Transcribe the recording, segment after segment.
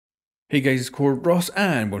Hey guys, it's Core Ross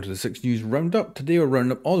and welcome to the 6 News Roundup. Today we're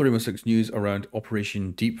rounding up all the Rainbow Six news around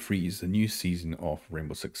Operation Deep Freeze, the new season of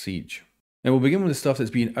Rainbow Six Siege. Now we'll begin with the stuff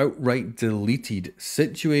that's been outright deleted.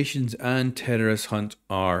 Situations and terrorist hunt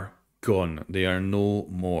are gone. They are no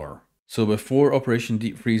more. So before Operation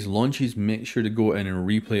Deep Freeze launches, make sure to go in and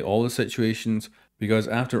replay all the situations, because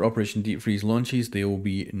after Operation Deep Freeze launches, they will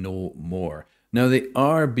be no more. Now they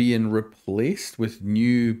are being replaced with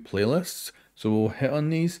new playlists, so we'll hit on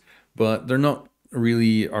these. But they're not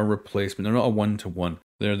really a replacement. They're not a one-to-one.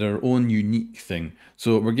 They're their own unique thing.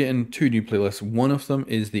 So we're getting two new playlists. One of them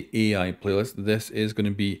is the AI playlist. This is going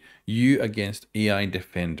to be you against AI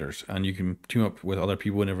defenders, and you can team up with other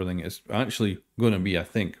people and everything. It's actually going to be, I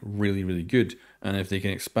think, really, really good. And if they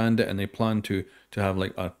can expand it and they plan to have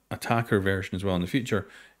like a attacker version as well in the future,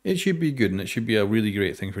 it should be good, and it should be a really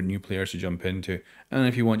great thing for new players to jump into. And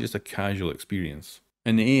if you want just a casual experience.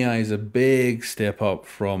 And the AI is a big step up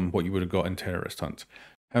from what you would have got in Terrorist Hunt.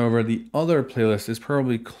 However, the other playlist is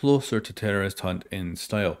probably closer to Terrorist Hunt in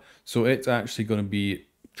style. So it's actually going to be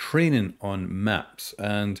training on maps.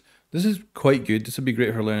 And this is quite good. This would be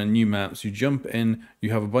great for learning new maps. You jump in, you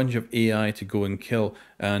have a bunch of AI to go and kill.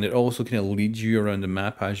 And it also kind of leads you around the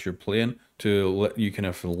map as you're playing to let you kind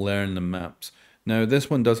of learn the maps. Now, this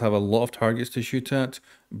one does have a lot of targets to shoot at,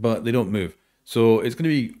 but they don't move. So it's going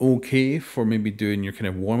to be okay for maybe doing your kind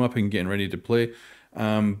of warm-up and getting ready to play.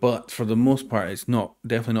 But for the most part, it's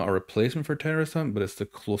definitely not a replacement for Terrorist Hunt, but it's the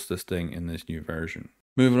closest thing in this new version.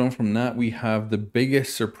 Moving on from that, we have the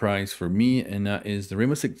biggest surprise for me, and that is the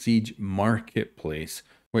Rainbow Six Siege Marketplace,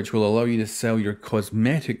 which will allow you to sell your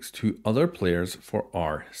cosmetics to other players for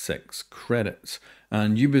R6 credits.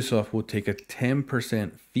 And Ubisoft will take a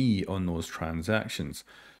 10% fee on those transactions.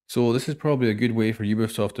 So this is probably a good way for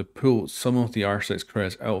Ubisoft to pull some of the R6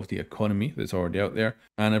 credits out of the economy that's already out there,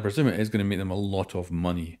 and I presume it is going to make them a lot of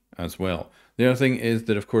money as well. The other thing is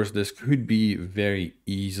that, of course, this could be very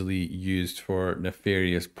easily used for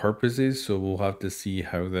nefarious purposes, so we'll have to see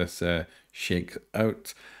how this shakes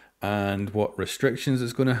out and what restrictions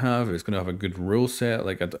it's going to have. It's going to have a good rule set,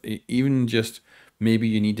 like even just maybe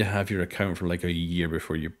you need to have your account for like a year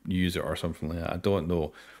before you use it or something like that. I don't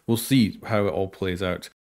know. We'll see how it all plays out.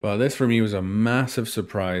 But this for me was a massive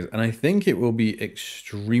surprise, and I think it will be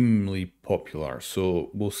extremely popular, so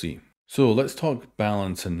we'll see. So let's talk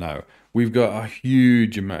balancing now. We've got a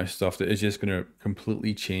huge amount of stuff that is just going to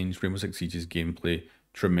completely change Rainbow Six Siege's gameplay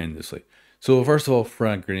tremendously. So first of all,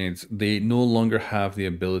 frag grenades. They no longer have the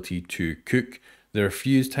ability to cook. Their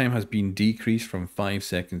fuse time has been decreased from 5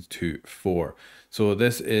 seconds to 4. So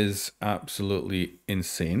this is absolutely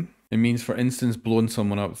insane. It means, for instance, blowing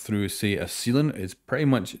someone up through, say, a ceiling is pretty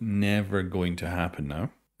much never going to happen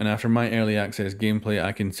now. And after my early access gameplay,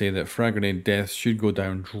 I can say that frag grenade deaths should go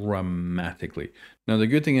down dramatically. Now, the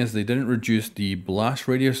good thing is they didn't reduce the blast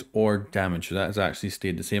radius or damage, so that has actually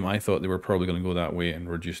stayed the same. I thought they were probably going to go that way and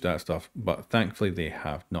reduce that stuff, but thankfully they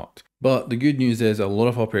have not. But the good news is a lot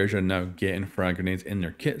of operators are now getting frag grenades in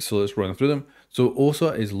their kit, so let's run through them. So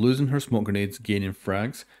Osa is losing her smoke grenades, gaining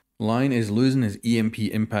frags. Lion is losing his EMP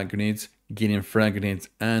impact grenades, gaining frag grenades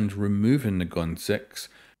and removing the gun 6.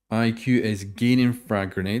 IQ is gaining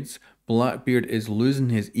frag grenades. Blackbeard is losing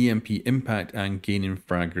his EMP impact and gaining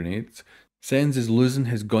frag grenades. Sens is losing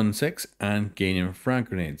his gun 6 and gaining frag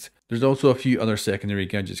grenades. There's also a few other secondary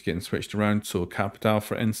gadgets getting switched around, so Capital,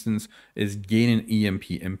 for instance, is gaining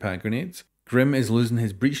EMP impact grenades. Grim is losing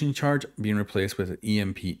his breaching charge, being replaced with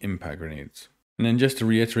EMP impact grenades. And then just to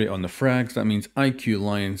reiterate on the frags, that means IQ,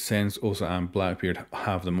 Lion, Sense, Osa and Blackbeard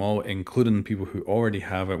have them all, including people who already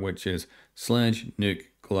have it, which is Sledge, Nuke,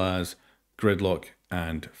 Glaz, Gridlock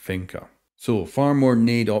and Finka. So far more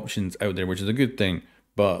nade options out there, which is a good thing,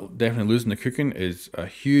 but definitely losing the cooking is a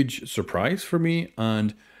huge surprise for me,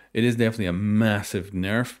 and it is definitely a massive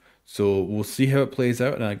nerf. So we'll see how it plays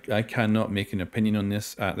out, and I cannot make an opinion on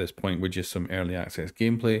this at this point with just some early access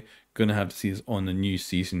gameplay. Gonna have to see this on the new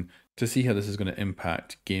season to see how this is going to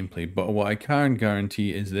impact gameplay. But what I can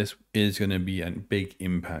guarantee is this is going to be a big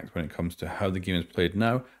impact when it comes to how the game is played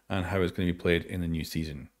now and how it's going to be played in the new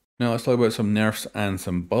season. Now let's talk about some nerfs and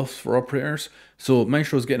some buffs for operators. So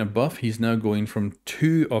Maestro's getting a buff. He's now going from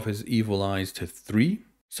 2 of his evil eyes to 3.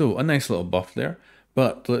 So a nice little buff there.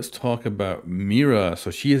 But let's talk about Mira.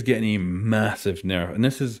 So she is getting a massive nerf, and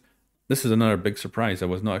this is another big surprise. I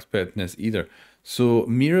was not expecting this either. So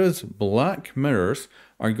Mira's black mirrors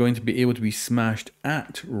are going to be able to be smashed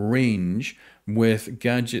at range with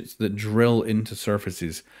gadgets that drill into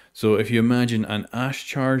surfaces. So if you imagine an Ash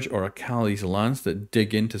Charge or a Kali's Lance that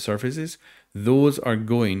dig into surfaces, those are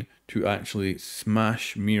going to actually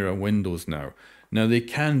smash Mira windows now. Now they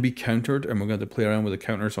can be countered, and we're going to play around with the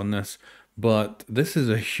counters on this, but this is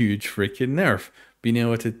a huge freaking nerf. Being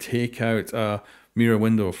able to take out a Mira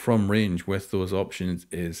window from range with those options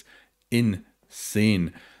is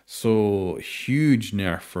insane. So huge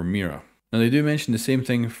nerf for Mira. Now they do mention the same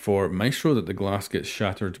thing for Maestro, that the glass gets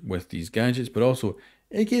shattered with these gadgets, but also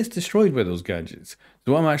it gets destroyed by those gadgets.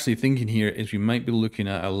 So what I'm actually thinking here is we might be looking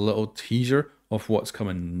at a little teaser of what's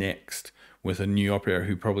coming next with a new operator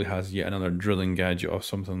who probably has yet another drilling gadget or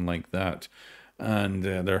something like that. And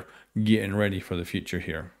they're getting ready for the future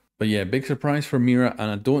here. But yeah, big surprise for Mira,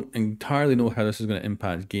 and I don't entirely know how this is going to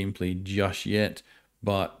impact gameplay just yet,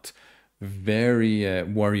 but very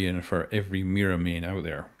worrying for every Mira main out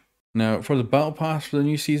there. Now, for the battle pass for the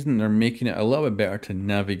new season, they're making it a little bit better to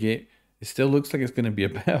navigate. It still looks like it's going to be a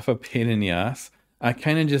bit of a pain in the ass. I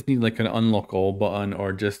kind of just need like an unlock all button,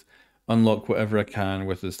 or just unlock whatever I can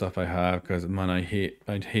with the stuff I have, because man,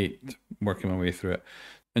 I'd hate working my way through it.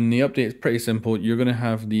 And the update is pretty simple. You're going to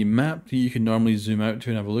have the map that you can normally zoom out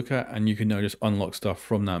to and have a look at, and you can now just unlock stuff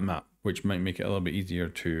from that map, which might make it a little bit easier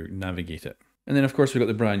to navigate it. And then of course we've got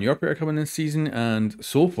the brand new operator coming this season, and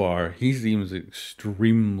so far he seems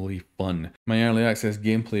extremely fun. My early access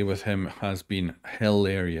gameplay with him has been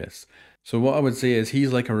hilarious. So what I would say is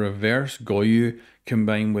he's like a reverse Goyu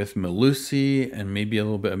combined with Melusi and maybe a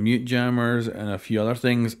little bit of mute jammers and a few other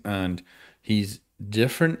things, and he's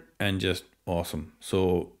different and just awesome.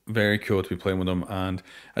 So very cool to be playing with him, and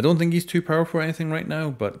I don't think he's too powerful or anything right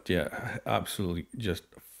now, but yeah, absolutely just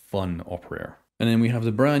fun operator. And then we have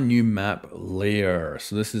the brand new map Lair.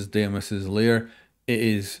 So this is Deimos's Lair. It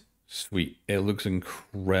is sweet. It looks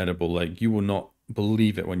incredible. Like, you will not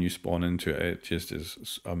believe it when you spawn into it. It just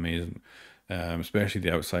is amazing, especially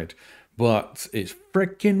the outside. But it's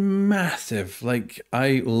freaking massive. Like,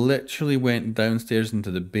 I literally went downstairs into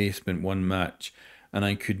the basement one match, and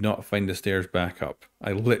I could not find the stairs back up.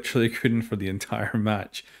 I literally couldn't for the entire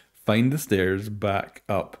match find the stairs back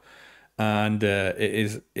up. And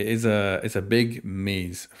it's a big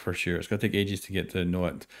maze for sure. It's gonna take ages to get to know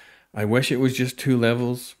it. I wish it was just 2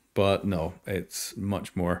 levels, but no, it's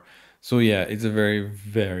much more. So yeah, it's a very,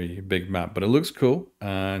 very big map, but it looks cool,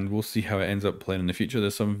 and we'll see how it ends up playing in the future.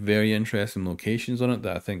 There's some very interesting locations on it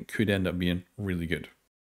that I think could end up being really good.